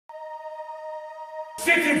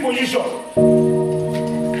Sit in position.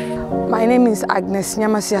 My name is Agnes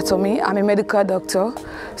Nyamasiatomi. I'm a medical doctor,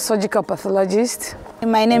 surgical pathologist.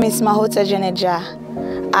 My name is Mahota Jeneja.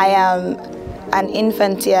 I am an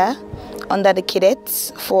infant here under the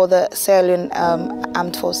cadets for the Sierra Leone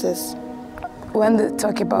Armed Forces. When they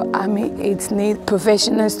talk about army, it needs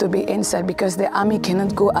professionals to be inside because the army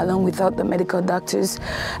cannot go along without the medical doctors.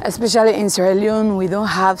 Especially in Sierra Leone, we don't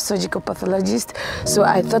have surgical pathologists. So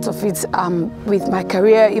I thought of it with my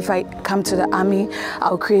career, if I come to the army,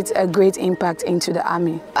 I'll create a great impact into the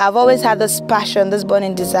army. I've always had this passion, this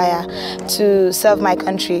burning desire to serve my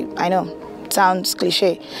country. I know, it sounds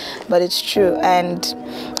cliche, but it's true. And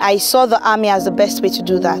I saw the army as the best way to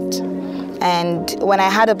do that. And when I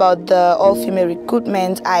heard about the all-female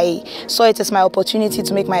recruitment, I saw it as my opportunity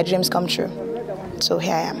to make my dreams come true. So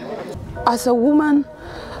here I am. As a woman,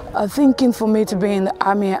 thinking for me to be in the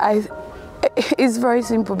army, it's very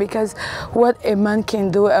simple because what a man can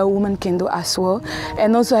do, a woman can do as well.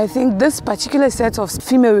 And also I think this particular set of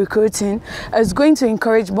female recruiting is going to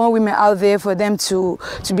encourage more women out there for them to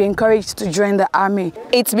be encouraged to join the army.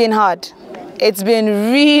 It's been hard. It's been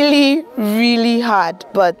really, really hard,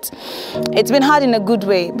 but it's been hard in a good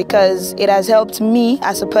way because it has helped me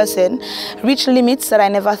as a person reach limits that I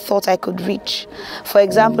never thought I could reach. For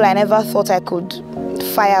example, I never thought I could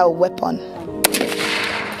fire a weapon.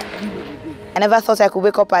 I never thought I could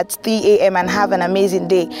wake up at 3 a.m. and have an amazing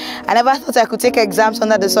day. I never thought I could take exams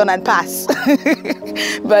under the sun and pass.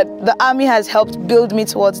 But the army has helped build me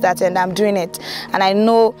towards that, and I'm doing it. And I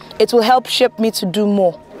know it will help shape me to do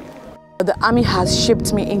more. The army has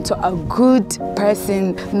shaped me into a good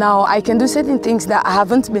person. Now I can do certain things that I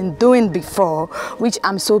haven't been doing before, which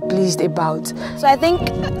I'm so pleased about. So I think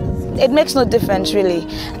it makes no difference really.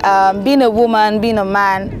 Being a woman, being a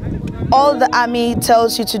man, all the army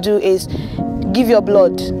tells you to do is give your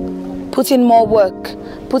blood, put in more work,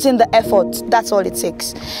 put in the effort. That's all it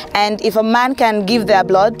takes. And if a man can give their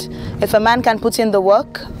blood, if a man can put in the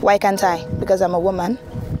work, why can't I? Because I'm a woman.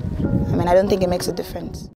 I mean, I don't think it makes a difference.